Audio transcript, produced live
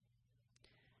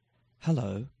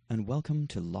Hello and welcome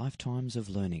to Lifetimes of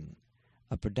Learning,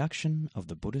 a production of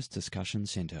the Buddhist Discussion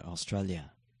Centre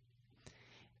Australia.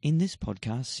 In this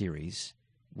podcast series,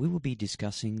 we will be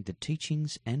discussing the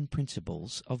teachings and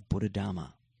principles of Buddha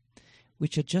Dhamma,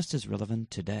 which are just as relevant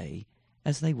today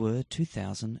as they were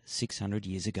 2,600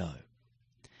 years ago.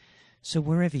 So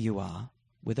wherever you are,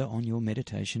 whether on your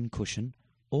meditation cushion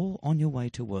or on your way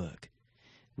to work,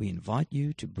 we invite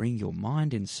you to bring your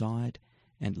mind inside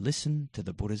and listen to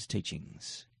the Buddha's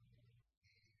teachings.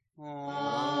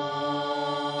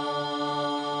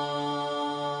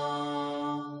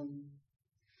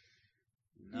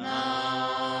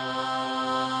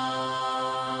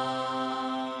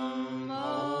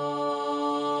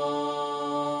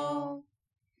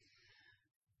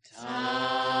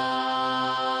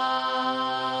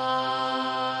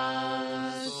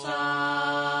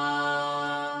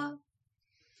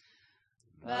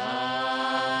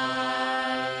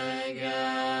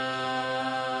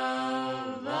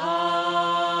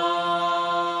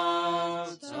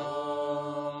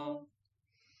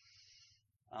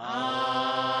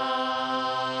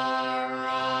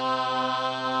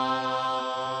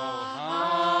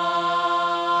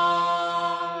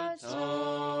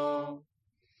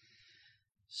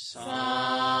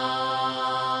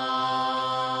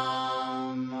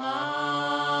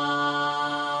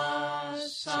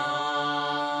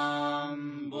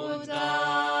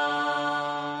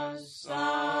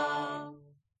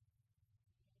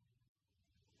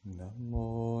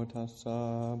 Namo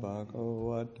tassa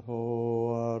bhagavato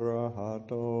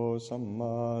arahato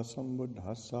samma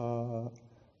sambuddhassa.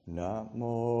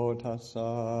 Namo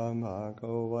tassa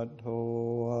bhagavato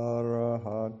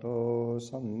arahato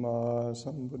samma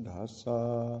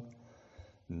sambuddhassa.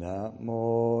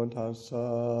 Namo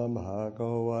tassa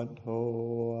bhagavato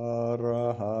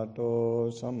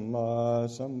arahato samma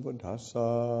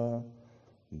sambuddhassa.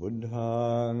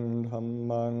 Buddhaṃ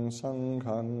Dhammaṃ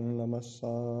Sanghaṃ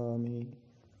Namassāmi.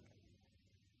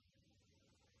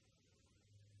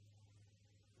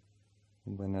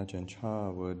 When Ajahn Chah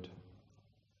would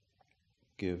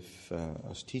give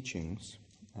us teachings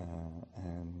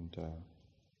and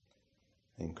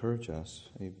encourage us,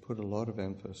 he put a lot of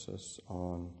emphasis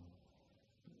on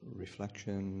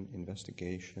reflection,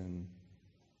 investigation,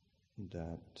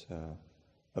 that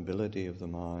ability of the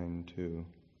mind to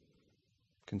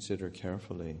consider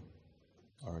carefully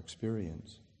our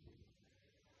experience.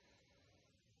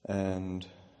 And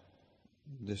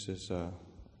this is, of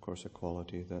course, a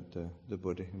quality that the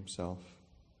Buddha himself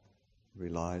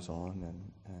relies on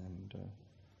and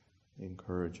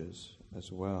encourages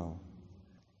as well.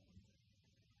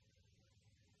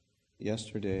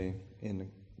 Yesterday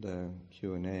in the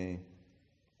Q&A,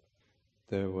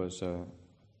 there was a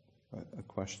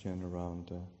question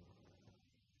around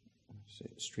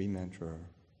stream enterer.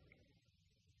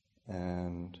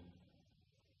 And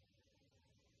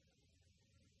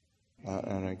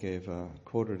I gave a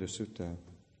quoted a sutta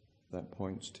that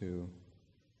points to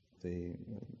the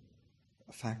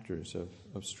factors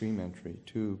of stream entry,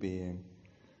 two being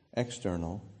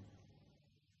external,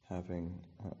 having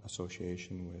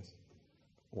association with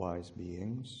wise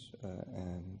beings,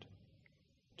 and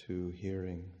two,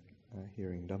 hearing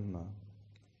Dhamma.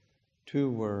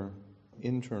 Two were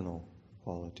internal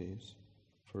qualities,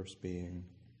 first being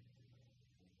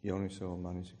Yoniso,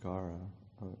 Manasikara,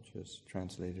 which is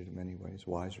translated in many ways.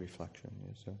 Wise reflection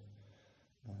is a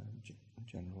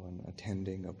general, and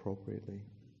attending appropriately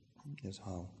is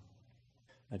how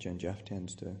Ajahn Jeff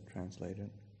tends to translate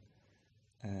it.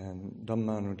 And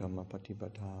Dhamma Dhamma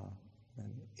Patibhata,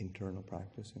 an internal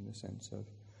practice in the sense of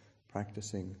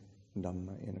practicing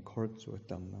Dhamma in accordance with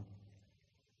Dhamma.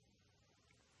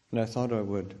 And I thought I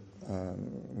would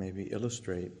maybe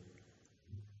illustrate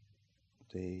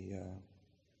the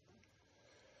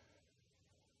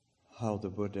how the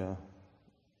Buddha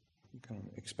kind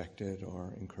of expected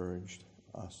or encouraged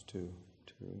us to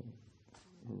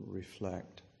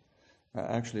reflect.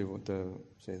 Actually, what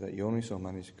that Yoniso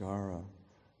Manasikara,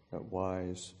 that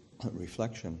wise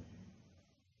reflection,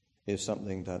 is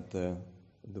something that the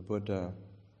Buddha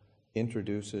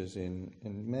introduces in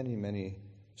many, many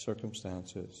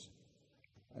circumstances,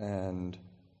 and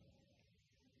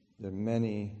there are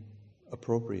many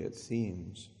appropriate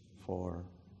themes for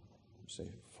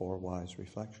wise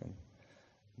reflection.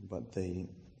 But the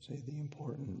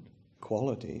important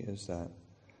quality is that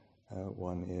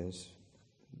one is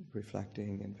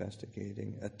reflecting,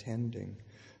 investigating, attending.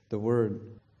 The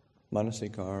word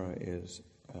Manasikara is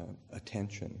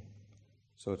attention.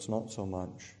 So it's not so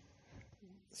much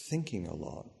thinking a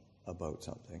lot about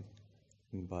something,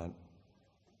 but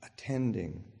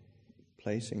attending,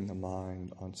 placing the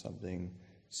mind on something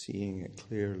seeing it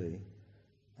clearly,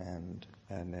 and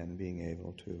then being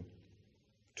able to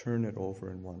turn it over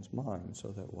in one's mind so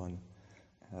that one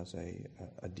has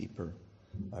a deeper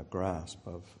grasp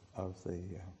of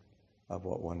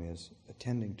what one is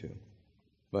attending to.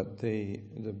 But the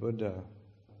Buddha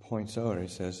points out, he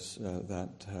says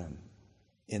that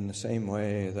in the same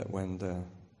way that when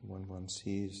one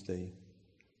sees the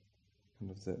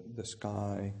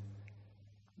sky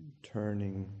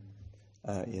turning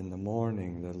in the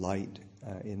morning, the light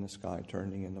in the sky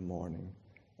turning in the morning,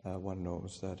 one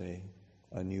knows that a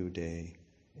new day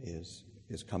is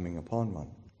coming upon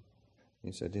one.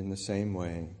 He said, in the same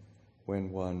way,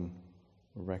 when one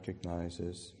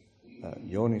recognizes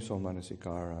Yoniso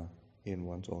Manasikara in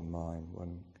one's own mind,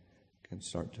 one can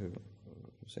start to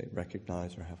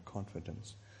recognize or have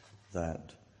confidence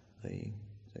that the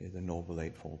Noble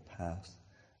Eightfold Path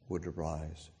would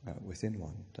arise within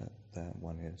one, that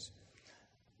one's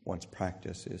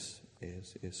practice is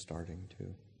starting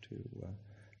to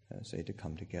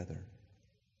come together.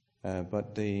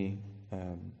 But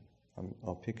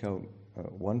I'll pick out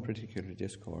one particular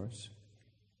discourse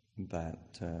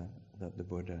that the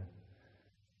Buddha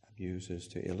uses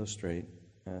to illustrate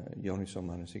Yoniso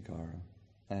Manasikara,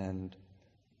 and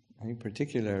I think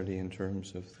particularly in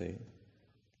terms of the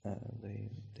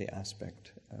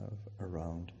aspect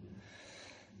around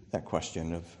that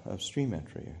question of stream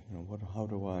entry.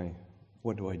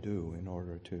 What do I do in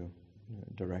order to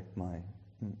direct my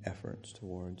efforts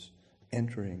towards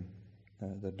entering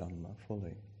the Dhamma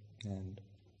fully? And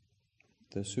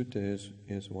the sutta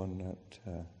is one that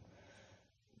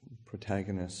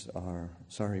protagonists are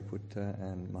Sariputta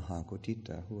and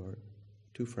Mahakotthita, who are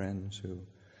two friends who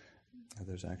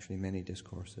there's actually many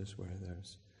discourses where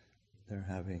they're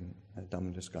having a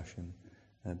Dhamma discussion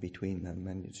between them,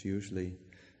 and it's usually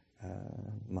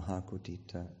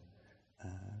Mahakotthita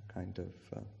kind of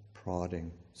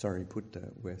prodding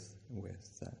Sariputta with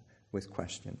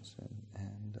questions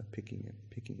and picking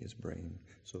his brain,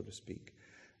 so to speak,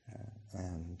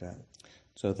 and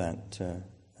so that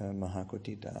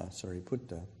Mahakotthita asks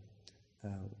Sariputta,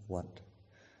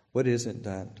 what is it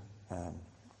that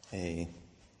a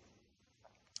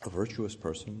virtuous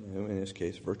person, in this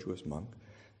case, virtuous monk,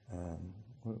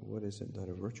 what is it that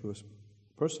a virtuous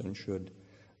person should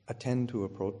attend to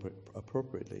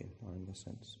appropriately, or in the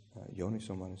sense,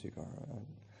 Yoniso Manasikara,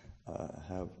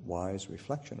 have wise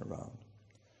reflection around?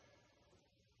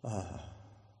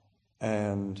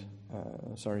 And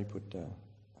Sariputta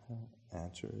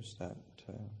answers that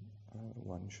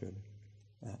one should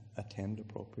attend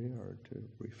appropriately, or to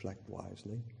reflect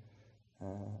wisely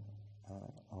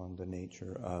on the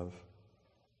nature of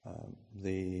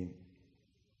the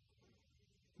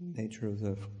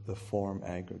form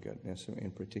aggregate.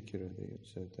 In particular,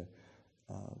 it's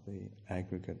the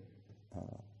aggregate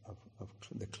of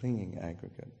the clinging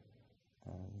aggregate,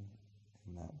 and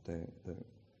that the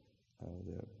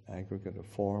aggregate of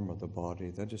form of the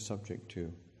body that is subject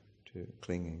to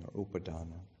clinging, or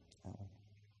upadana,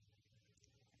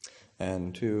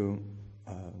 and to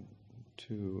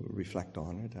reflect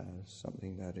on it as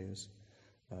something that is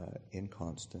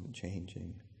inconstant,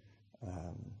 changing,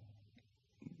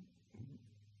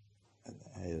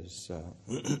 is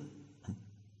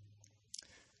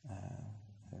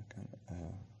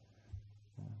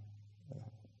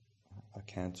a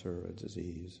cancer, a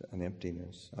disease, an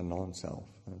emptiness, a non-self.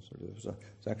 There's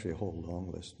actually a whole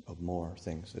long list of more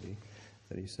things that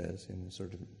he says in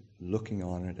sort of looking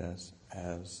on it as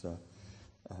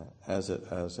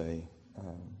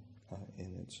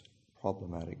in its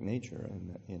problematic nature,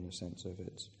 and in the sense of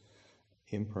its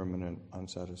impermanent,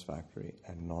 unsatisfactory,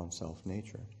 and non-self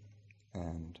nature.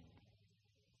 And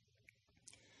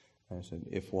I said,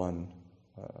 if one,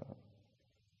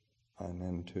 and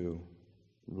then to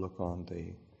look on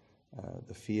the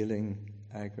feeling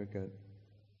aggregate,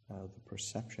 the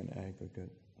perception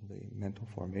aggregate, the mental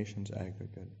formations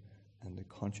aggregate, and the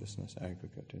consciousness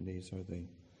aggregate. And these are the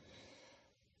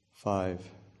five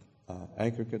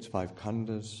aggregates, five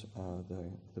khandhas,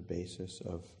 the basis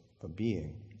of a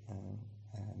being.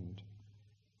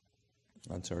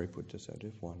 And Sariputta said,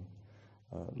 if one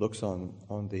looks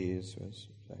on these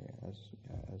as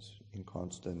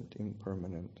inconstant,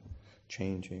 impermanent,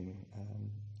 changing,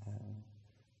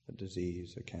 a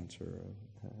disease, a cancer,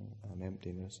 an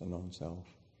emptiness, a non-self,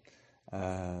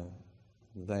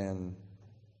 then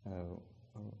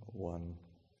one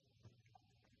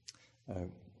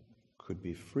could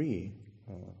be free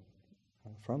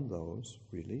from those,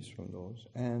 released from those,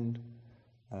 and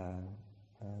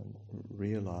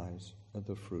realize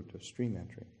the fruit of stream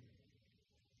entry.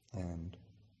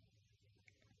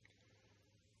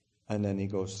 And then he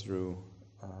goes through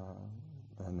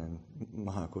and then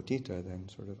Mahakotita then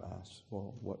sort of asks,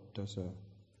 well, what does a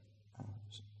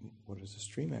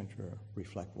stream enterer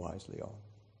reflect wisely on?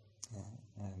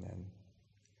 And then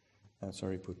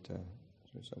Sariputta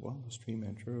said, well, the stream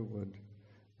enterer would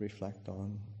reflect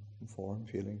on form,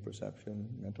 feeling, perception,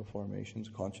 mental formations,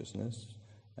 consciousness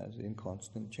as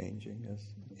inconstant, changing,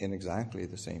 as in exactly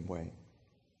the same way.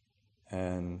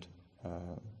 And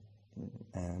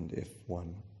if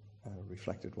one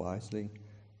reflected wisely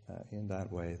in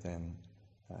that way, then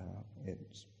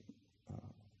it's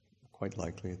quite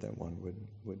likely that one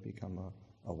would become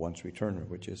a once returner,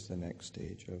 which is the next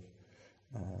stage of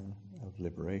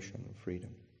liberation, of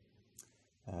freedom.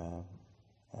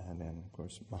 And then, of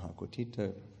course,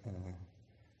 Mahakotita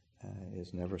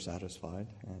is never satisfied,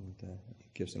 and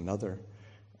it gives another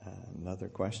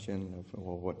question of,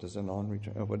 well, what does a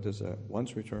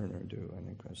once returner do? And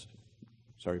of course,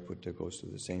 Sariputta goes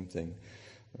through the same thing.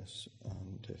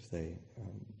 And if they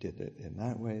did it in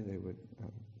that way, they would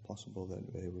possible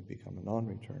that they would become a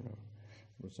non-returner.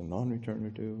 What does a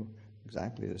non-returner do?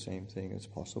 Exactly the same thing. It's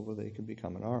possible they could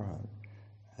become an arhat.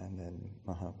 And then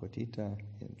Mahakotita,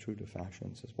 in true to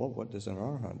fashion, says, well, what does an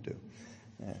arhat do?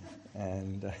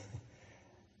 And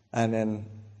then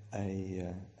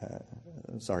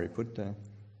Sariputta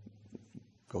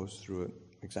goes through it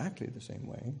exactly the same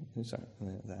way.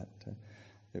 That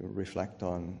they reflect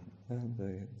on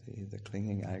the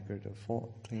clinging aggregate of form,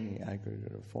 clinging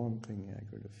aggregate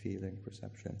of feeling,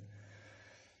 perception,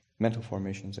 mental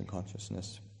formations, and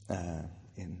consciousness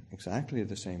in exactly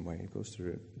the same way. He goes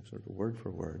through it sort of word for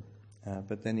word,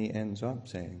 but then he ends up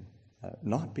saying,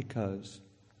 not because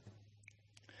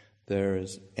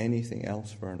there's anything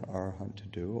else for an arhat to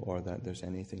do, or that there's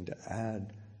anything to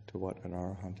add to what an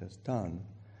arhat has done,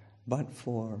 but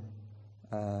for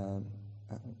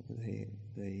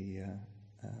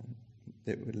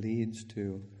it leads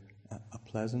to a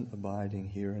pleasant abiding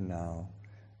here and now,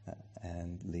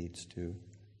 and leads to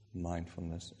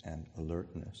mindfulness and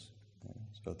alertness,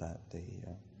 so that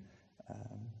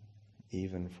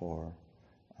even for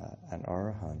an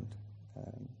arhat,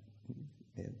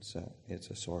 it's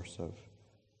a source of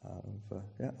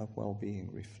well-being,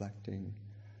 reflecting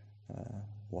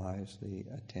wisely,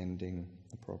 attending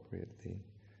appropriately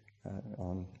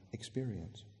on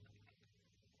experience.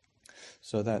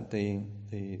 So that the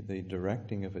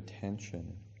directing of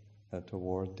attention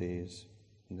toward these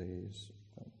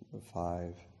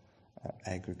five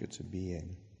aggregates of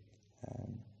being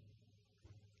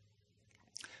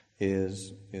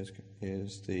is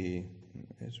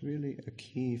really a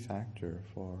key factor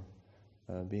for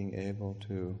being able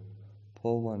to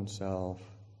pull oneself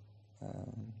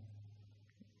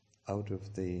out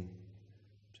of the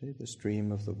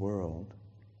stream of the world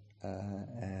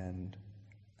and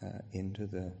into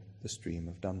the stream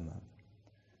of Dhamma,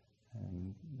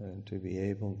 and to be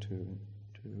able to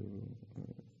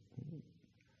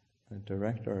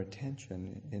direct our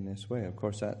attention in this way. Of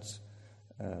course, that's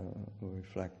we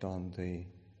reflect on the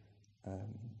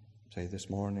say this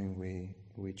morning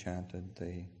we chanted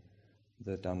the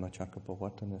Dhamma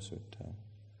Chakkappawattana Sutta,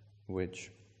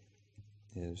 which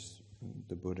is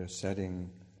the Buddha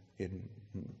setting in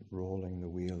rolling the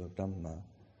wheel of Dhamma.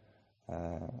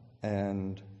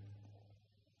 And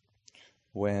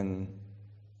when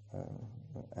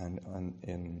and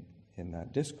in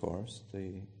that discourse,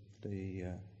 the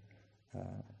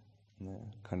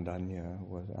Kandanya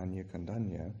was Anya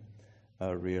Kandanya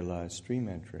realized stream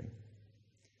entry,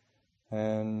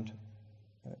 and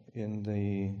in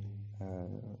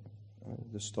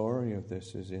the story of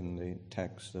this is in the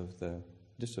text of the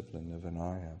discipline of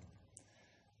Vinaya,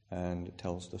 and it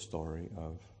tells the story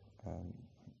of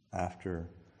after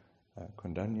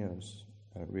Kondanya's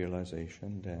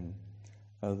realization, then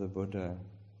the Buddha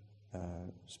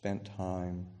spent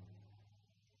time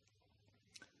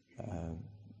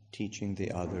teaching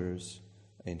the others,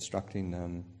 instructing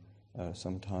them.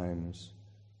 Sometimes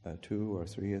 2 or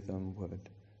 3 of them would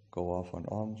go off on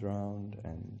alms round,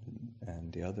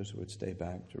 and the others would stay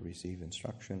back to receive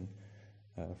instruction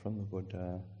from the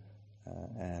Buddha,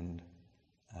 and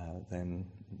then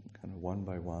kind of one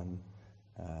by one,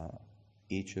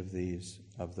 each of the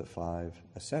 5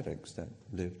 ascetics that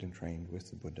lived and trained with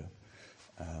the Buddha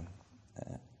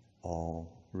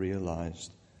all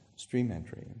realized stream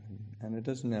entry. And it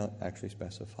doesn't actually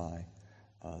specify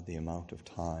the amount of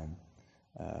time,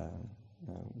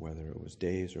 whether it was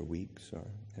days or weeks, or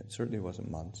it certainly wasn't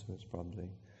months. It was probably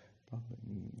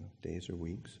days or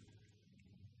weeks.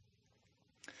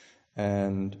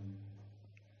 And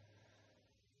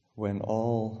when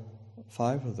all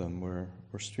 5 of them were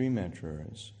stream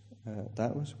enterers,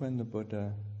 that was when the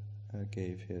Buddha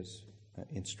gave his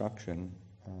instruction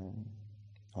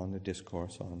on the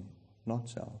discourse on not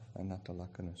self, Anatta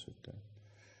Lakkhana Sutta,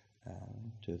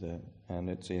 and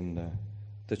it's in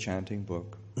the chanting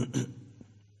book,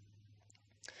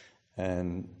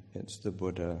 and it's the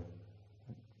Buddha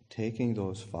taking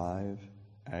those 5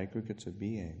 aggregates of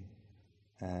being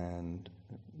and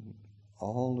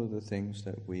all of the things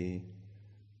that we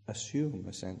assume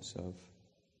a sense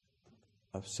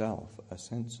of self, a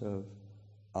sense of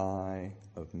I,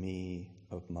 of me,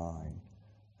 of mine,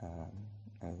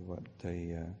 as what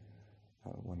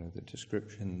one of the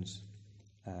descriptions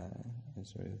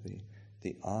is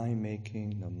the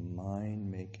I-making, the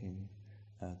mind-making,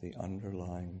 the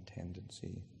underlying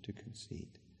tendency to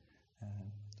conceit,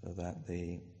 so that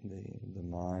the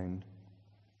mind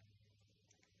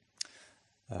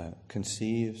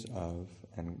conceives of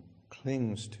and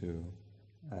clings to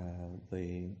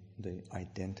the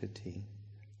identity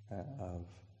of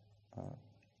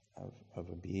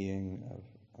a being,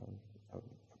 of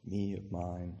me, of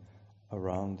mine,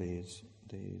 around these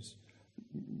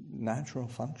natural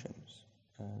functions.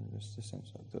 Just the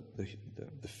sense of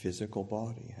the physical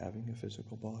body, having a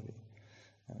physical body.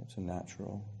 It's a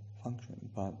natural function,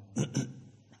 but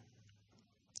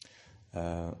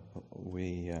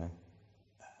we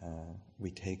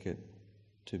take it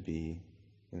to be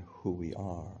who we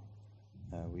are.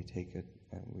 We take it,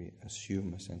 we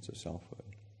assume a sense of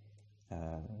selfhood.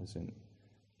 There's an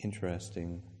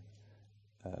interesting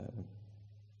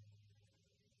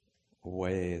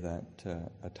way that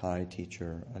a Thai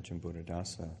teacher, Ajahn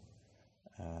Buddhadasa,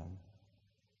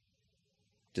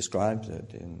 describes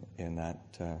it in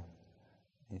that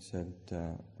he said,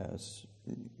 as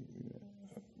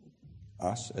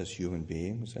us as human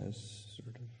beings, as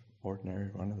sort of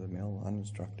ordinary, run-of-the-mill,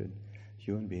 uninstructed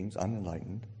human beings,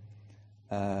 unenlightened,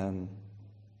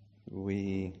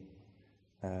 we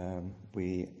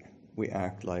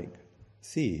act like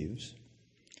thieves,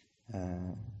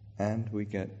 and we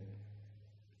get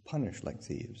punished like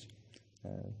thieves,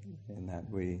 in that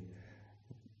we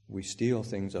steal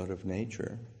things out of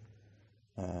nature,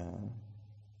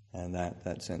 and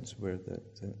that sense where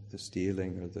the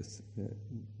stealing or the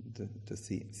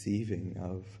thieving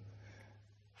of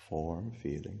form,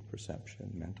 feeling, perception,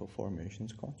 mental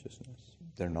formations, consciousness.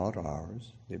 They're not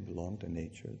ours. They belong to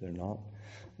nature. They're not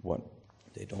what.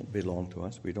 They don't belong to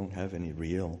us. We don't have any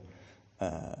real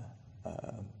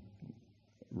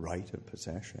right of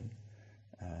possession,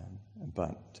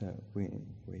 but we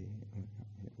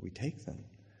take them.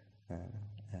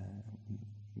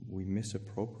 We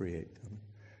misappropriate them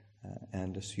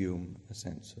and assume a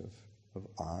sense of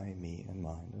I, me, and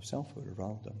mine, of selfhood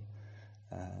around them.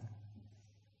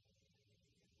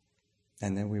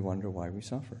 And then we wonder why we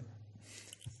suffer.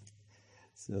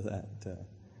 So that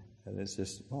it's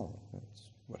just, that's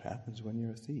what happens when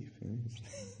you're a thief.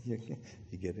 You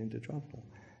get into trouble.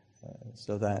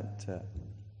 So that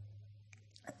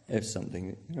it's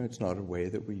something, it's not a way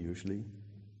that we usually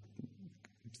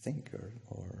think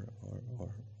or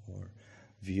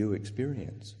view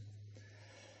experience.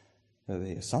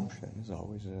 The assumption is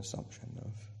always an assumption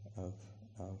of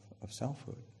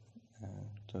selfhood.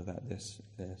 So that this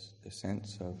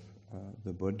sense of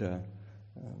the Buddha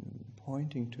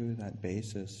pointing to that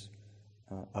basis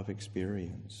of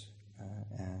experience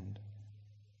and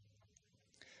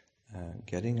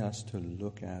getting us to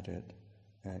look at it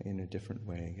in a different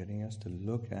way, getting us to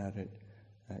look at it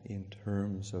in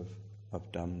terms of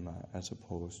Dhamma as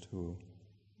opposed to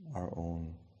our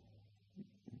own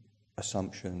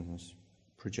assumptions,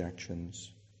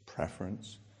 projections,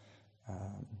 preference,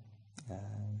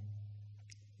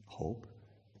 hope,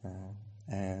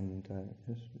 and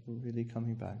just really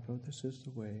coming back, this is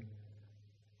the way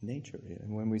nature is.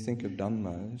 And when we think of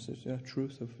Dhamma, this is a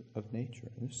truth of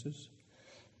nature.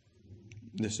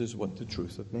 This is what the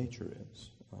truth of nature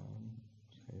is.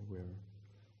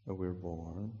 We're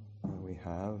born, and we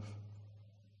have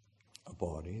a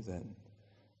body that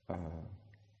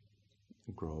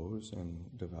grows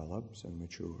and develops and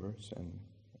matures and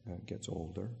gets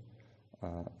older,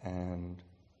 and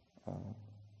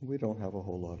we don't have a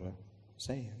whole lot of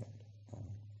say in it.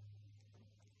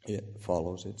 It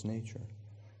follows its nature.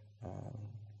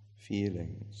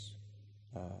 Feelings,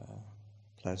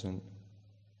 pleasant,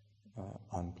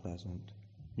 unpleasant,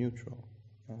 neutral,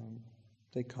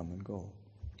 they come and go.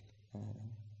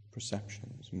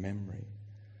 Perceptions, memory,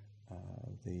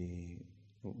 the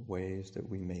ways that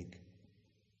we make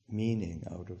meaning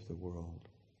out of the world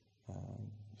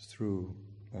through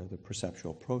the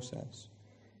perceptual process.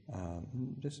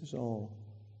 This is all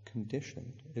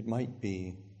conditioned. It might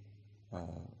be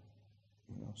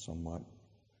somewhat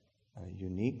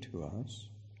unique to us,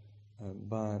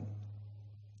 but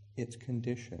it's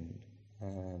conditioned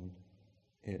and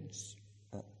it's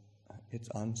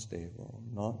unstable,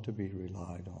 not to be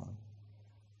relied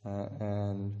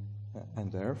on,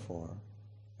 and therefore,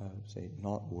 say,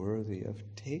 not worthy of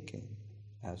taking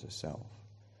as a self.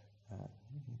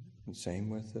 Same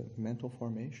with the mental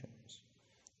formations,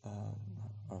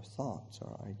 our thoughts,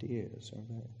 our ideas.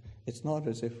 It's not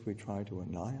as if we try to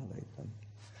annihilate them,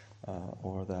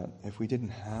 or that if we didn't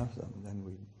have them,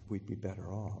 then we'd be better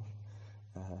off.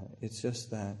 It's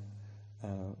just that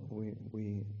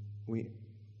we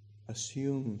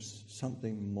assume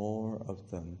something more of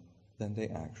them than they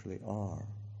actually are.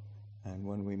 And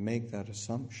when we make that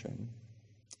assumption,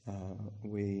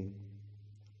 we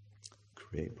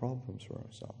create problems for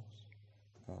ourselves.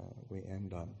 We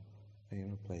end up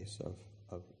in a place of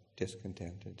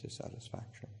discontent and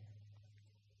dissatisfaction.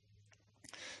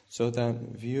 So that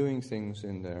viewing things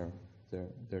in their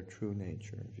true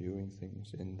nature, viewing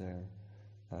things in their,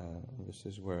 this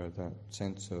is where that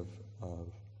sense of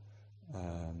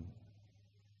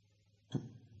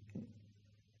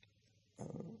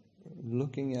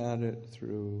looking at it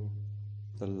through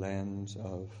the lens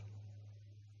of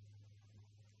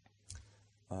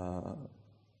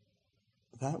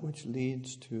that which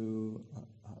leads to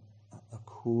a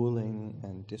cooling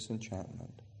and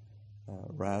disenchantment,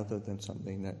 rather than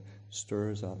something that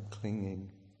stirs up clinging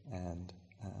and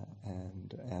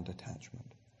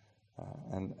attachment,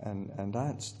 and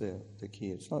that's the key.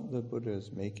 It's not that Buddha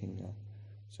is making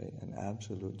an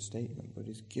absolute statement, but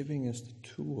he's giving us the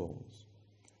tools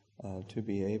to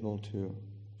be able to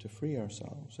free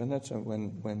ourselves, and that's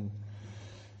when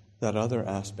that other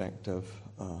aspect of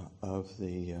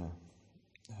the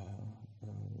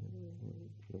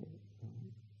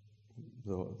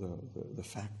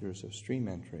factors of stream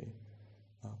entry,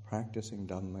 practicing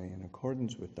Dhamma in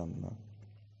accordance with Dhamma.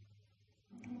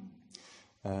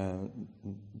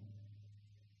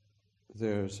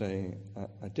 There's a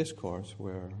discourse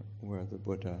where the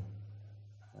Buddha,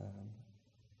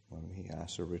 when he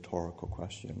asks a rhetorical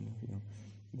question,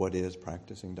 what is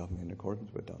practicing Dhamma in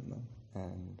accordance with Dhamma?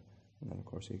 And then, of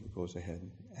course, he goes ahead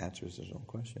and answers his own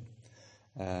question.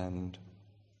 And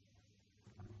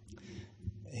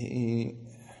he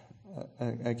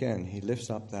lifts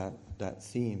up that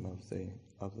theme of the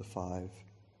five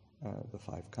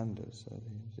khandhas,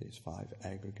 these five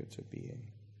aggregates of being.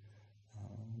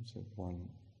 So one,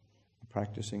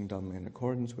 practicing Dhamma in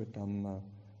accordance with Dhamma,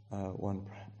 one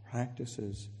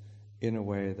practices in a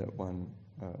way that one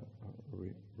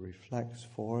reflects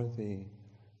for the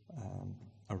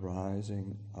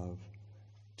arising of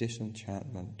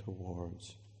disenchantment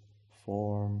towards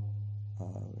form,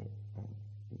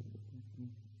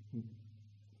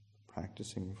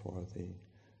 practicing for the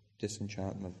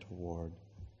disenchantment toward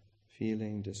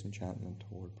feeling, disenchantment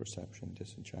toward perception,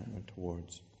 disenchantment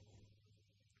towards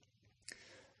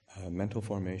mental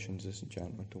formations,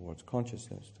 disenchantment towards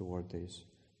consciousness, toward these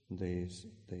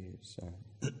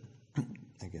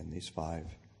again, these five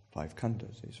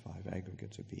khandhas, these five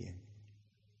aggregates of being.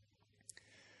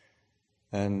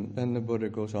 And then the Buddha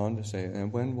goes on to say,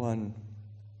 and when one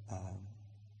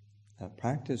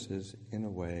practices in a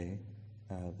way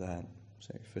that,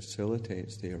 say,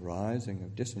 facilitates the arising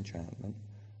of disenchantment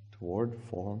toward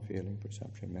form, feeling,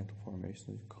 perception, mental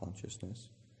formation, consciousness,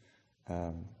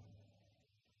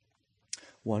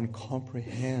 one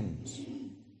comprehends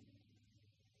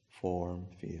form,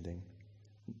 feeling,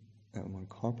 and one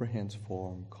comprehends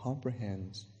form,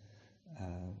 comprehends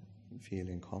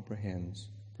feeling, comprehends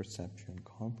perception,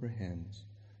 comprehends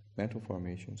mental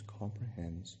formations,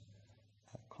 comprehends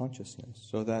consciousness.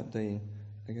 So that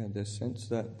this sense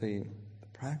that the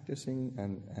practicing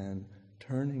and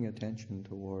turning attention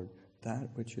toward that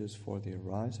which is for the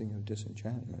arising of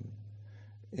disenchantment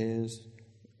is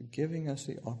giving us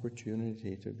the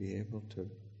opportunity to be able to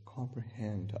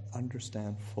comprehend, to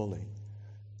understand fully.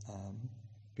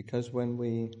 Because when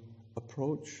we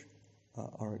approach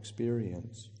our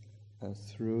experience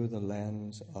through the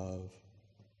lens of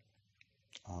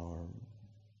our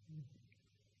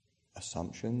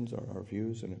assumptions or our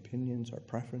views and opinions, our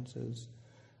preferences,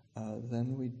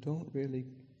 then we don't really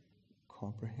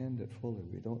comprehend it fully.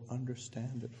 We don't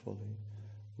understand it fully.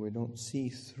 We don't see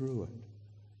through it.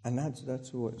 And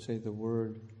that's what, say, the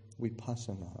word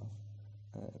vipassana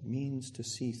means, to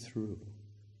see through.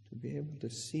 To be able to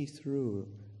see through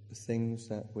the things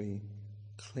that we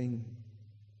cling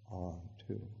on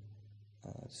to.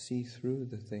 See through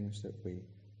the things that we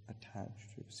attach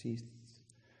to. See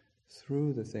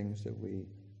through the things that we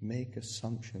make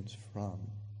assumptions from.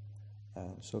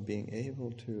 So being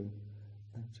able to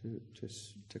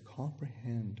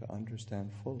comprehend, to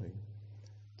understand fully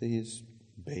these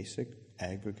basic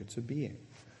aggregates of being,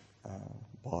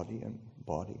 body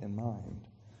and mind,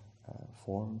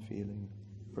 form, feeling,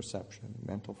 perception,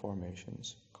 mental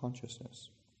formations, consciousness.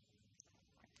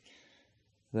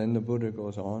 Then the Buddha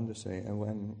goes on to say, and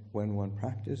when one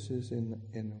practices in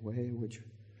a way which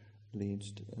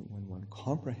leads to, when one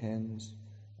comprehends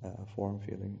form,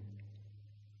 feeling,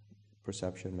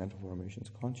 perception, mental formations,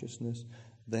 consciousness,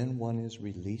 then one is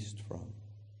released from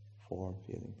form,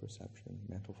 feeling, perception,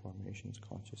 mental formations,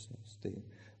 consciousness.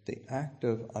 The act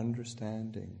of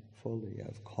understanding fully,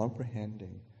 of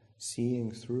comprehending,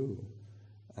 seeing through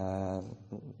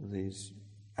these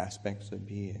aspects of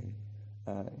being,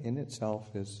 in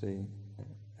itself is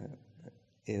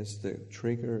the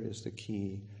trigger, is the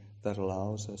key that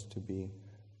allows us to be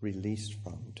released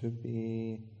from, to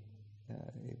be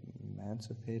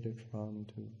emancipated from,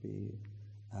 to be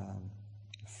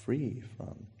free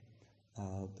from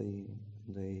the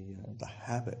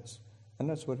habits, and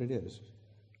that's what it is,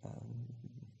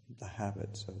 the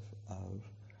habits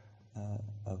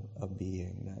of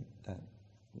being that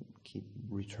keep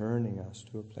returning us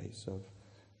to a place of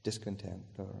discontent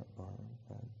or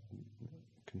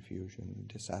confusion,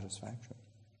 dissatisfaction.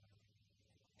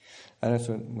 And that's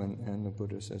when the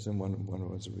Buddha says, and when one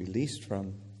was released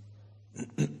from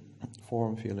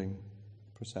form, feeling,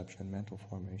 perception, mental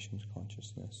formations,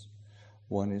 consciousness,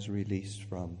 one is released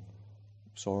from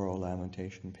sorrow,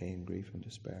 lamentation, pain, grief, and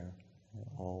despair,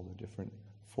 all the different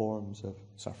forms of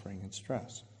suffering and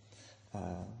stress.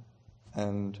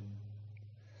 And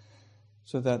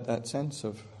so that sense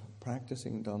of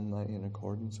practicing Dhamma in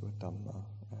accordance with Dhamma,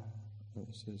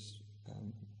 this is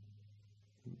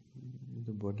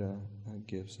the Buddha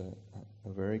gives a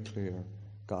very clear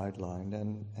guideline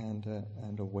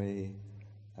and a way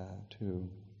to.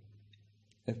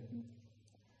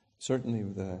 Certainly,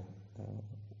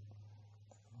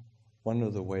 one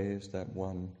of the ways that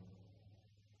one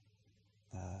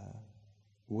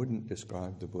wouldn't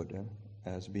describe the Buddha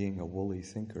as being a woolly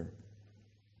thinker,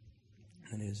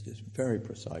 and is just very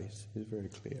precise, is very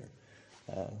clear.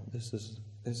 This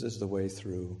is the way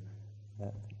through,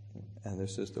 and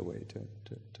this is the way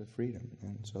to freedom.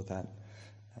 And so that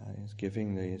is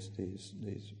giving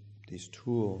these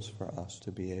tools for us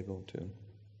to be able to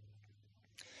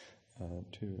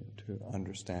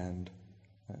understand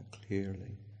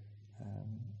clearly,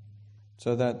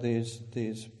 so that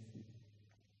these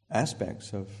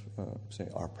aspects of say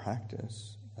our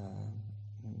practice,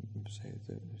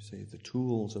 say the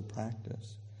tools of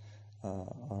practice,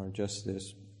 are just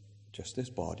this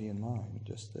body and mind,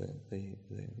 just the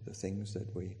things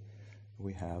that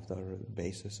we have that are the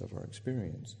basis of our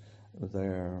experience.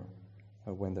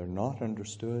 When they're not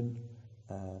understood,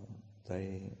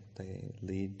 they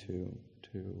lead to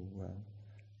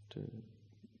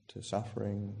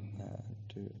suffering,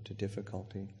 to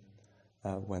difficulty.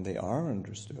 When they are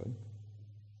understood,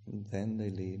 then they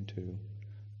lead to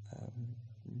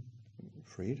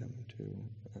freedom, to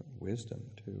wisdom,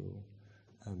 to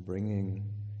bringing.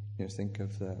 Think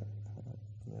of the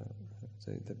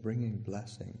bringing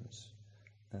blessings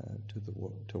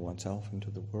to oneself and to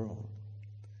the world.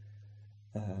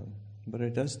 But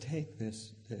it does take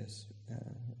this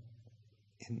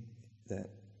that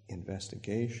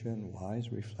investigation,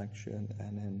 wise reflection,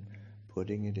 and then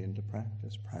putting it into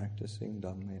practice, practicing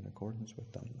Dhamma in accordance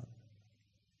with Dhamma.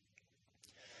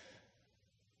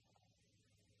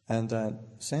 And that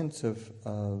sense of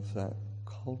that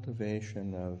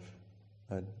cultivation of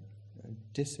a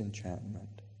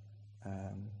disenchantment,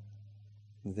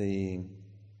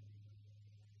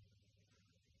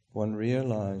 one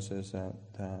realizes that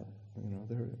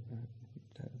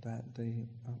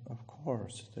of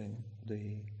course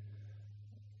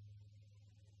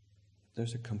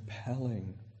there's a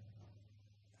compelling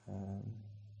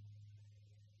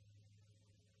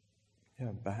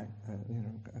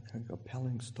a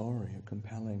compelling story, a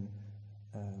compelling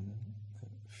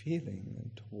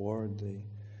feeling toward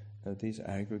these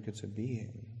aggregates of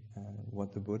being.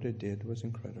 What the Buddha did was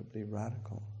incredibly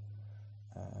radical,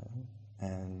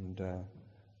 and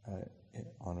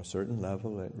on a certain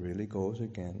level, it really goes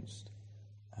against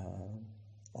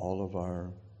all of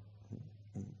our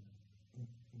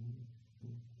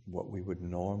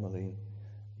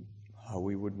how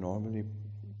we would normally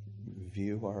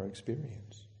view our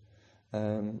experience.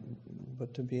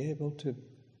 But to be able to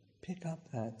pick up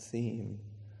that theme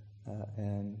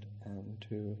and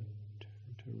to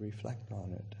reflect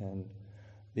on it, and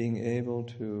being able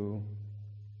to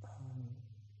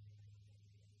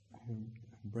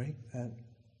break that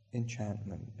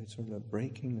enchantment. It's sort of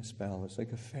breaking the spell. It's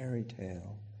like a fairy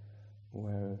tale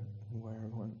where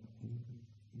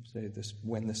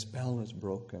when the spell is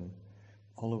broken,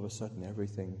 all of a sudden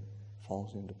everything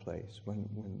falls into place.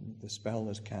 When the spell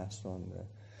is cast on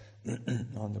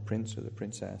the prince or the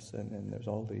princess, and there's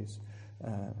all these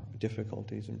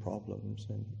difficulties and problems,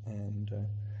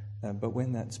 but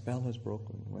when that spell is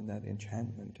broken, when that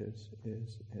enchantment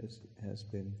has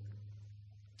been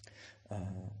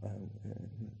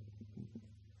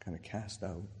kind of cast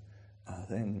out,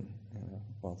 then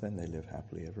they live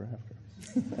happily ever after.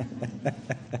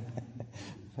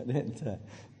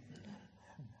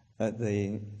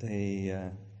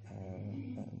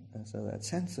 So that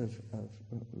sense of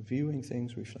viewing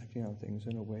things, reflecting on things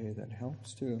in a way that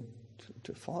helps to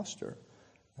foster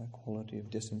a quality of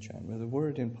disenchantment. The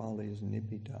word in Pali is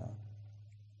nibbida,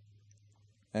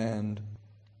 and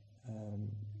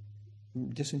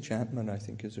disenchantment, I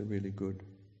think, is a really good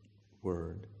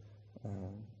word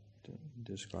to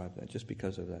describe that, just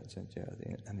because of that sense,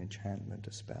 an enchantment,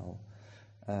 a spell.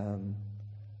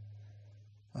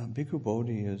 Bhikkhu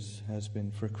Bodhi has been,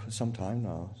 for some time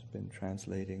now, has been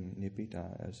translating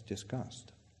nibbida as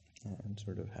disgust, and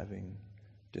sort of having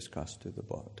disgust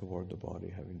toward the body,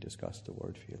 having disgust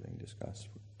toward feeling, disgust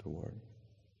toward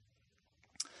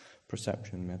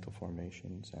perception, mental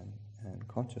formations, and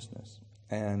consciousness.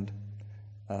 And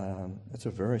it's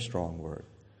a very strong word,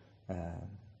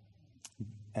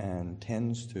 and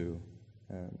tends to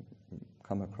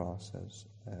come across as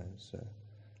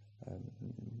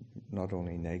not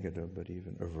only negative but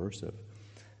even aversive.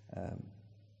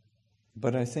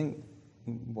 But I think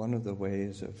one of the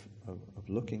ways of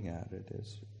looking at it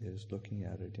is looking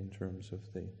at it in terms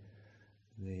of the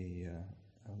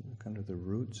kind of the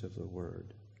roots of the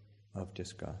word of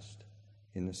disgust,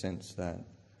 in the sense that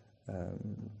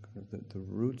the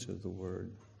roots of the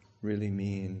word really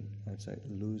mean, it's like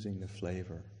losing the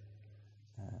flavor.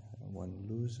 One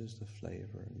loses the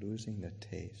flavor, losing the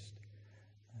taste.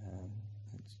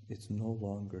 It's no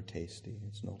longer tasty.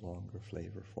 It's no longer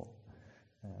flavorful,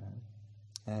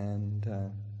 and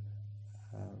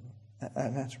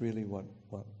that's really what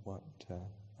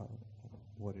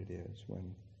it is.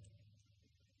 When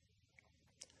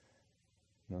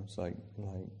it's like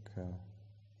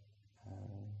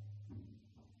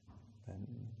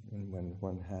when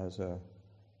one has a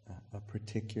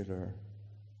particular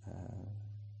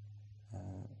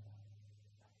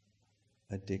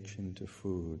addiction to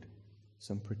food,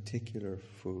 some particular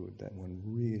food that one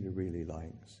really, really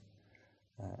likes,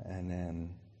 and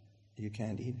then you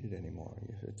can't eat it anymore.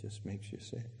 It just makes you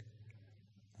sick.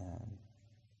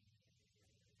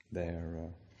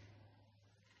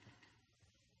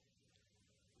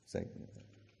 It's like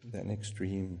an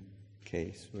extreme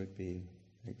case would be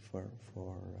like for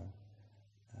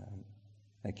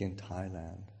like in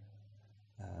Thailand,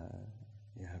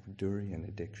 you have durian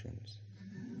addictions.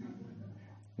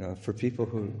 For people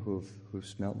who've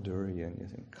smelt durian, you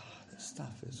think, God, this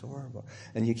stuff is horrible,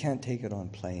 and you can't take it on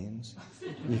planes.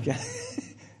 You can't,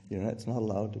 it's not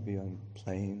allowed to be on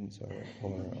planes or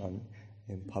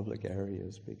in public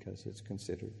areas because it's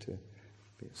considered to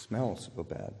smell so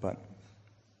bad. But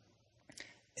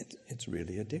it's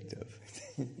really addictive,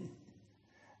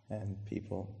 and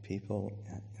people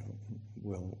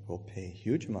will pay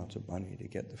huge amounts of money to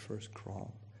get the first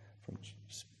crop from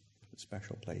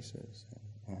special places.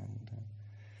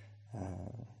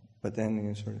 But then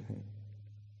you sort of think,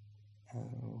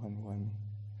 when one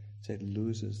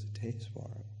loses the taste for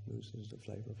it, loses the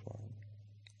flavor for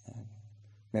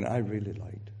it. I really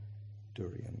liked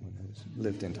durian when I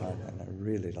lived in Thailand. I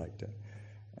really liked it.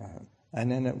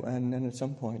 And then at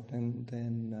some point,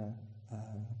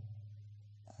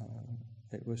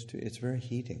 it's very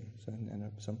heating. So and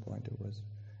at some point it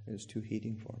was too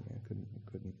heating for me. I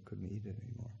couldn't eat it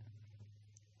anymore.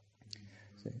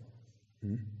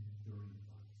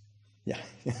 Yeah.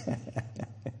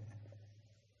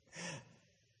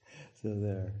 So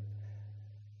there.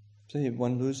 So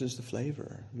one loses the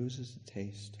flavor, loses the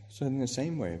taste. So in the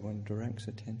same way, one directs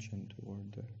attention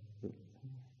toward the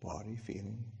body,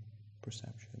 feeling,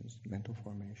 perceptions, mental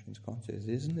formations, consciousness.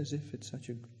 It isn't as if it's such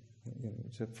a,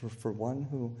 for one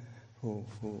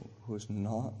who's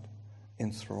not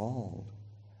enthralled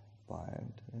by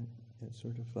it, it's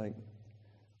sort of like,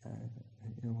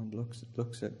 one looks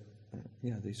at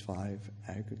these five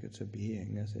aggregates of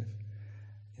being as if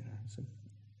it's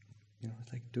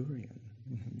like durian.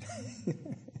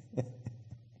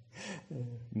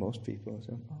 Most people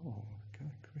say, "Oh,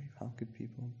 God, grief! How could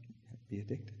people be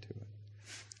addicted to it?"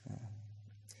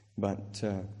 But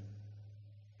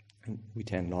we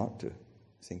tend not to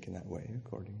think in that way,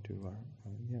 according to our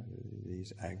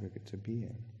these aggregates of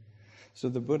being. So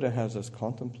the Buddha has us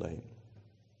contemplate.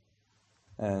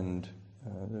 And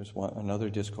there's another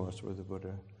discourse where the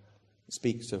Buddha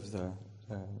speaks of the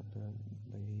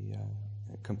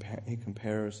he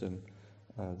compares them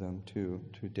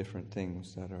to different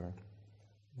things that are.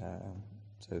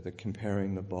 So they're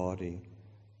comparing the body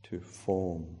to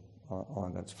foam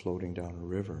that's floating down a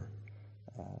river,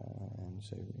 and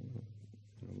say,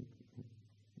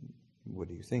 what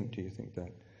do you think? Do you think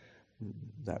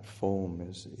that foam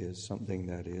is something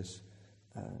that is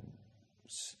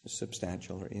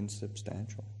substantial or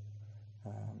insubstantial?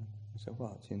 I said,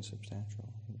 well, it's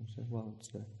insubstantial. I said, well,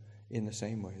 it's in the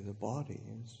same way the body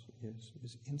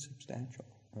is insubstantial.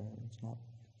 It's not.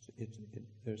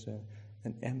 There's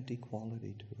an empty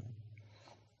quality to it.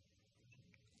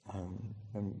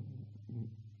 And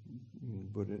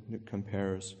Buddha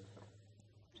compares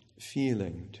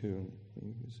feeling to.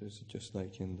 This is just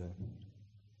like in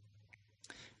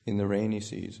the rainy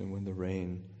season when the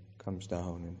rain comes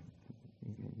down and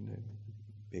the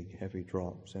big heavy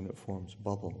drops and it forms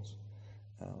bubbles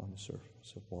on the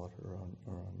surface of water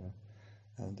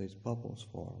and these bubbles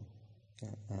form.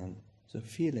 And so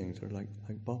feelings are like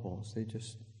bubbles. They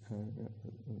just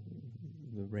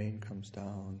the rain comes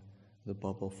down, the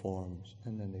bubble forms,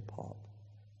 and then they pop.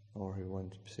 Or you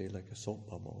want to say like a soap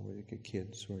bubble, where you get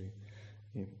kids where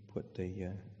you put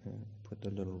the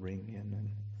little ring in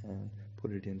and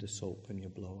put it into soap and you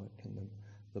blow it, and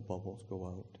the bubbles go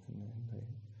out, and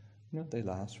then they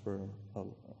last for a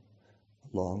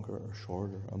longer or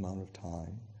shorter amount of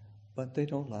time, but they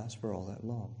don't last for all that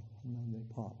long, and then they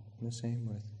pop. And the same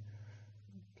with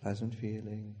pleasant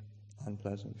feeling,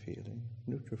 unpleasant feeling,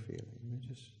 neutral feeling.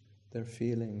 They're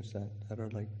feelings that are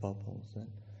like bubbles that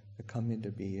come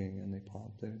into being and they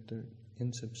pop. They're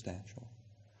insubstantial.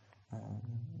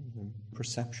 The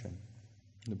perception,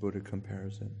 the Buddha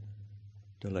compares it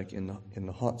to like in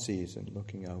the hot season,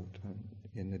 looking out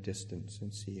in the distance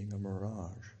and seeing a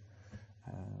mirage,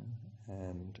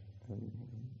 and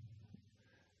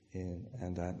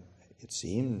that it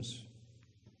seems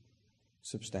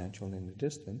substantial in the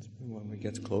distance, but when it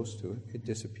gets close to it, it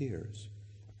disappears.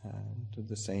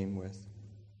 The same with,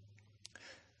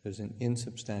 there's an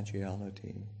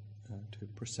insubstantiality to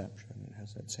perception. It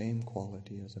has that same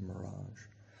quality as a mirage.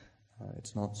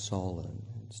 It's not solid,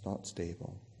 it's not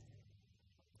stable.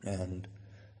 And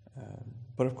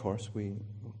but of course we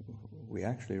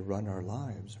actually run our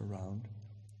lives around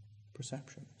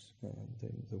perceptions,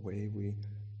 the way we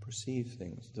perceive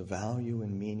things, the value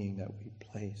and meaning that we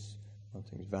place on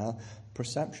things.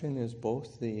 Perception is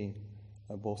both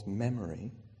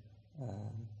memory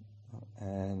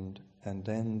and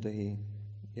then the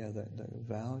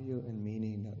value and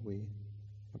meaning that we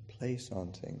place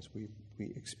on things. We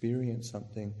experience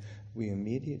something, we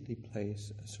immediately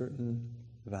place a certain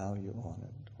value on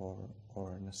it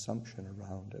or an assumption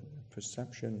around it.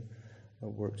 Perception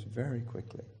works very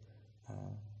quickly,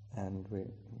 and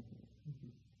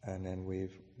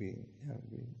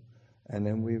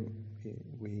then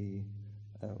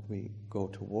we go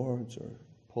towards or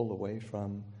pull away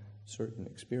from certain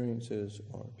experiences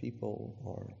or people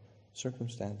or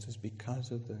circumstances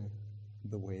because of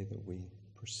the way that we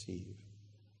perceive.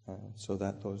 So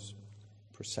that those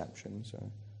perceptions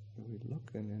we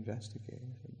look and investigate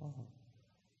and say, wow,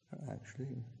 they're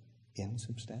actually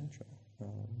insubstantial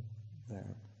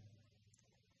there.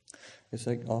 It's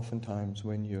like oftentimes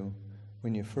when you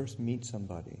first meet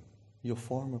somebody, you'll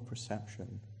form a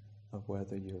perception of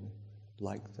whether you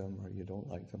like them or you don't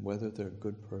like them, whether they're a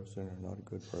good person or not a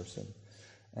good person,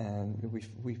 and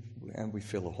we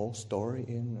fill a whole story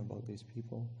in about these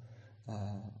people,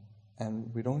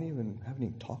 and we haven't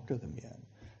even talked to them yet,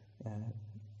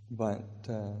 but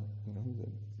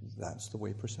that's the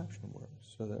way perception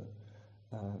works. So that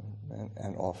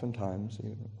and oftentimes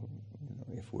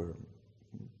if we're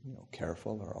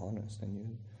careful or honest,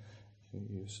 and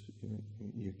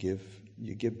you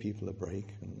give people a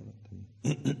break and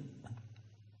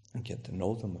get to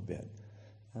know them a bit.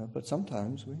 But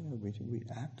sometimes we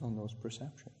act on those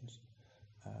perceptions,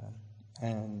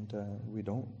 and we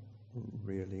don't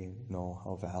really know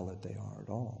how valid they are at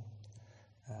all.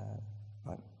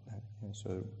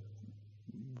 So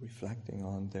reflecting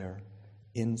on their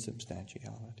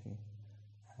insubstantiality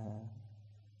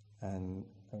and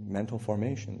mental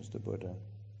formations, the Buddha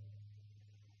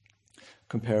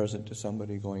compares it to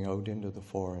somebody going out into the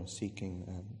forest seeking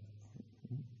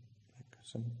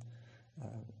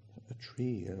a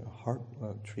tree,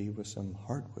 a tree with some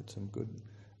hardwood,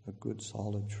 a good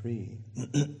solid tree,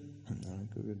 a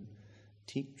good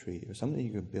teak tree, or something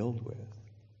you could build with,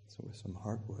 so with some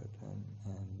hardwood,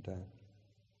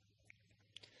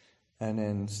 and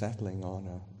then settling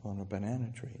on a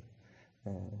banana tree,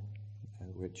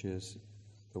 which is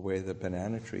the way the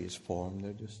banana trees form.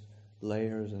 They're just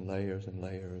layers and layers and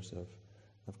layers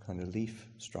kind of leaf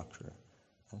structure,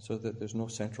 so that there's no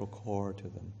central core to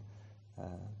them.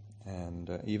 And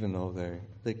even though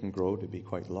they can grow to be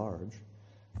quite large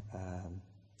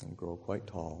and grow quite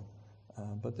tall,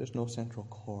 but there's no central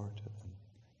core to them,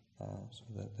 so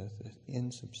that there's this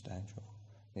insubstantial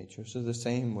nature. So the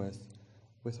same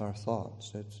with our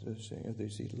thoughts.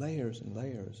 There's these layers and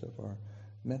layers of our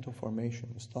mental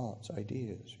formations, thoughts,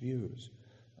 ideas, views,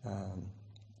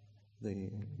 the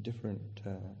different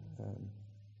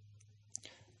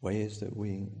ways that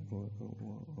we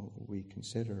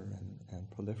consider and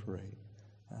proliferate.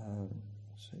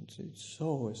 So it's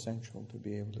so essential to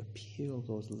be able to peel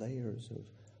those layers of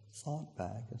thought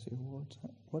back and see, well,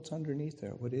 what's underneath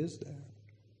there? What is there?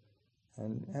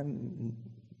 And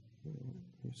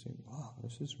you see, wow,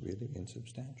 this is really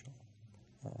insubstantial.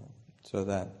 So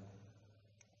that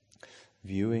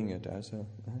viewing it as a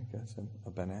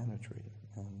banana tree,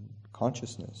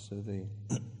 consciousness. So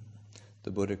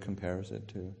the Buddha compares it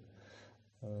to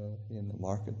in the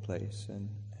marketplace, and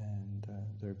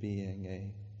there being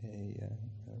a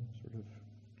sort of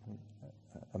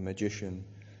a magician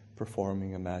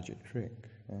performing a magic trick,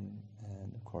 and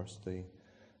of course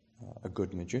a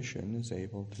good magician is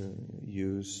able to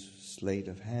use sleight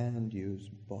of hand, use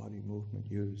body movement,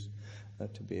 use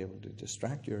to be able to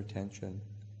distract your attention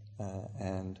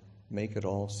and make it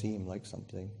all seem like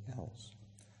something else.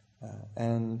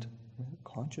 And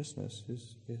consciousness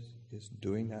is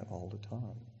doing that all the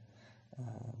time.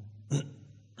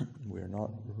 We're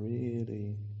not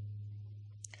really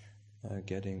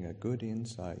getting a good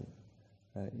insight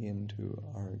into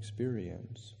our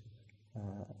experience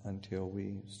until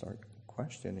we start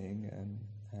questioning and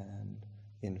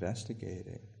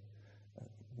investigating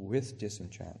with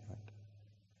disenchantment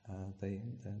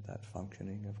that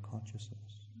functioning of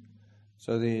consciousness.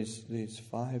 So these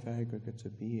five aggregates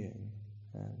of being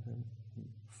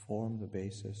form the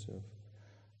basis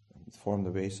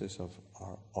of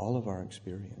all of our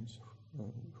experience,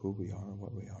 who we are,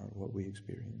 what we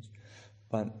experience.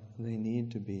 But they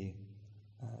need to be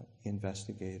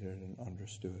investigated and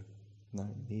understood.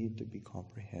 They need to be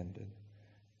comprehended,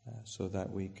 so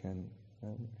that we can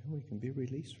be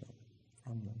released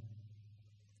from them.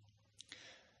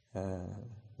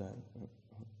 That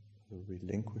the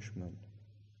relinquishment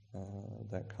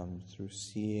that comes through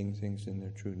seeing things in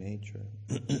their true nature.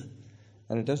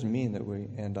 And it doesn't mean that we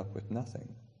end up with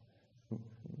nothing.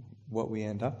 What we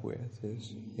end up with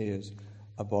is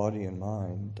a body and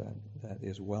mind that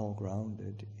is well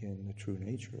grounded in the true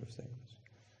nature of things.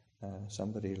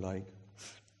 Somebody like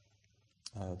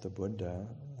the Buddha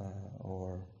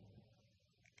or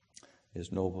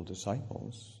his noble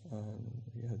disciples,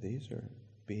 these are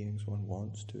beings one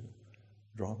wants to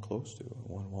draw close to,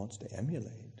 one wants to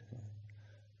emulate.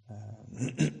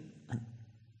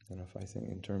 And if I think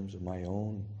in terms of my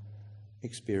own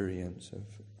experience of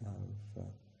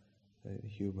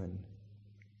human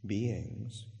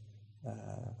beings,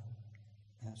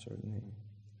 certainly,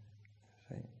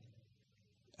 I think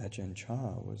Ajahn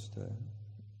Chah was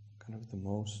the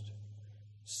most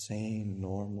sane,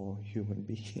 normal human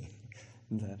being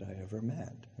that I ever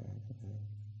met.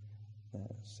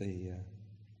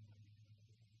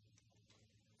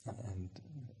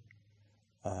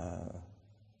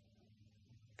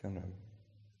 Kind of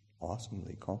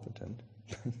awesomely competent,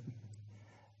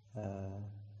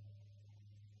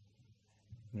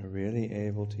 really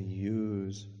able to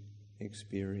use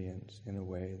experience in a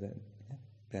way that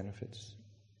benefits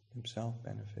himself,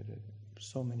 benefited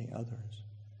so many others.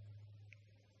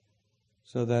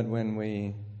 So that when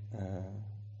we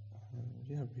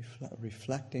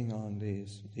reflecting on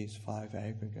these five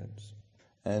aggregates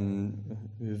and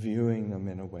viewing them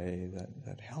in a way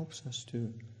that helps us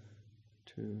to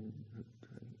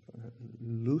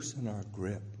loosen our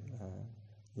grip,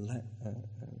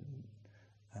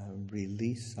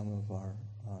 release some of our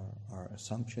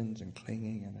assumptions and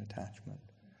clinging and attachment.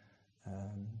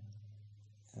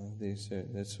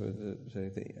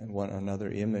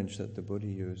 Another image that the Buddha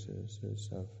uses is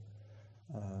of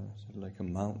sort of like a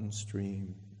mountain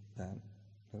stream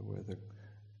where the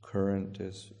current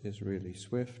is really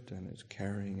swift and it's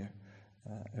carrying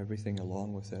everything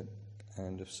along with it.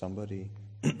 And if somebody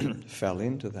fell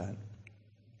into that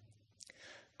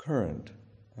current,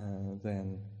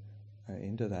 then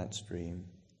into that stream,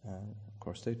 of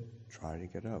course they'd try to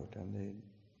get out and they'd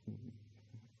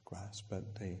grasp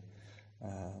at the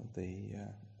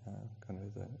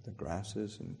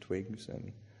grasses and twigs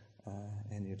and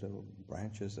any little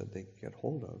branches that they could get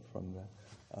hold of from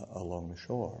along the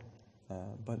shore.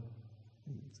 But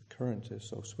the current is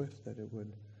so swift that it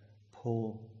would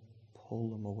pull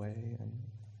them away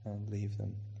and leave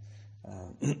them.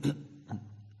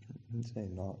 say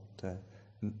not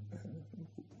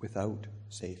without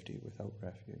safety, without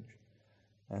refuge.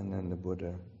 And then the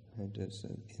Buddha does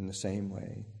in the same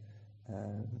way.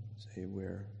 Say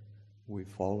we've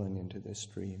fallen into this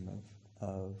stream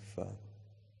of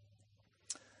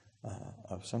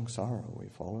samsara.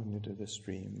 We've fallen into the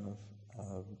stream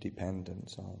of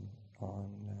dependence on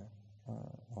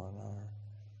our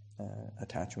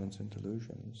attachments and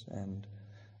delusions, and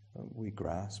we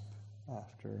grasp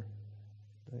after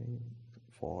the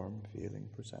form, feeling,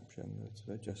 perception. It's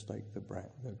just like the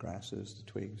grasses, the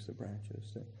twigs, the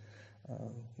branches.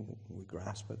 We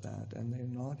grasp at that, and they're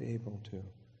not able to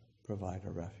provide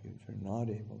a refuge. They're not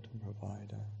able to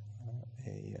provide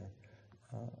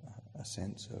a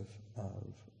sense of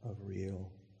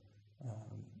real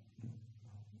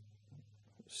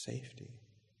safety.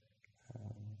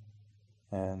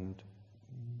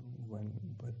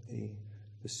 But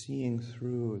the seeing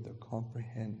through, the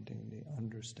comprehending, the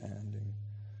understanding,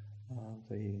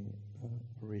 the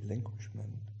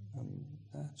relinquishment,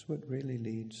 that's what really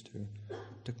leads to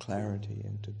clarity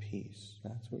and to peace.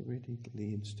 That's what really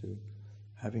leads to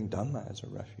having Dhamma as a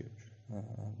refuge,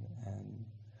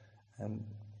 and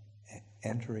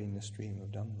entering the stream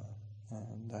of Dhamma.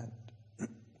 That,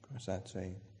 of course, that's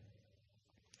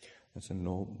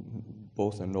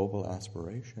both a noble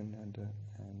aspiration and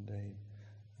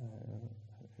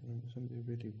something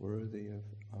really worthy of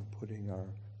putting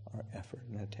our effort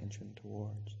and attention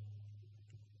towards.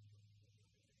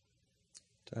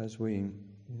 So as we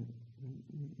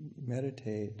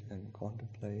meditate and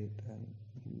contemplate, and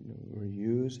we're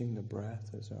using the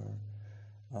breath as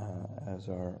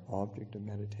our object of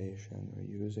meditation, we're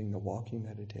using the walking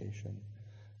meditation.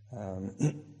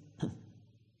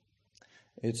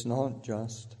 It's not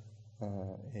just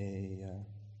a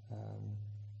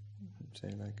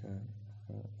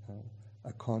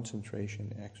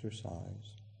concentration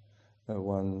exercise.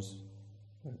 One's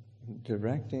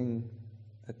directing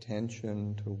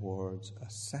attention towards a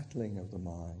settling of the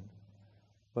mind,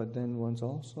 but then one's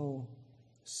also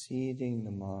seeding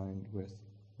the mind with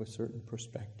certain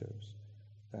perspectives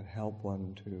that help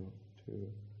one to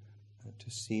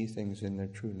see things in their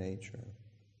true nature.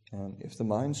 And if the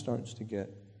mind starts to get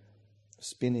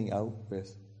spinning out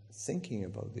with thinking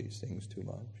about these things too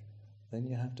much, then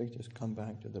you have to just come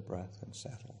back to the breath and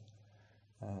settle.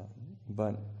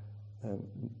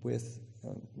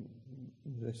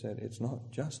 As I said, it's not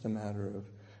just a matter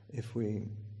of if we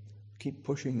keep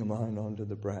pushing the mind onto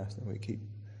the breath and we keep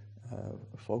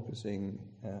focusing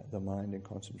the mind in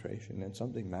concentration, then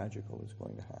something magical is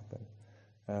going to happen.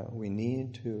 We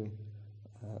need to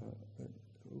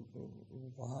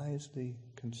wisely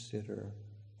consider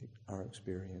our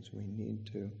experience. We need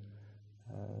to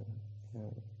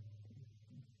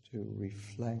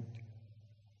reflect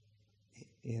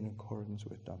in accordance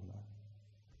with Dhamma.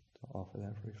 To offer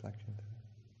that for reflection today.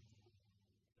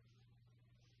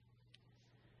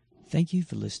 Thank you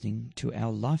for listening to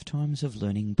our Lifetimes of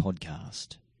Learning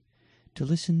podcast. To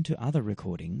listen to other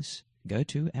recordings, go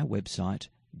to our website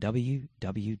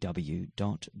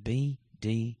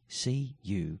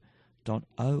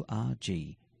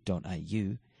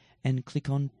www.bdcu.org.au and click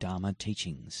on Dharma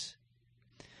Teachings.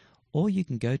 Or you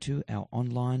can go to our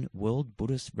online World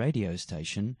Buddhist radio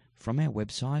station from our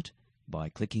website by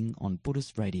clicking on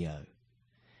Buddhist Radio.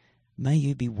 May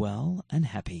you be well and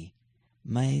happy.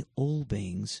 May all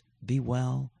beings be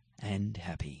well and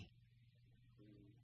happy.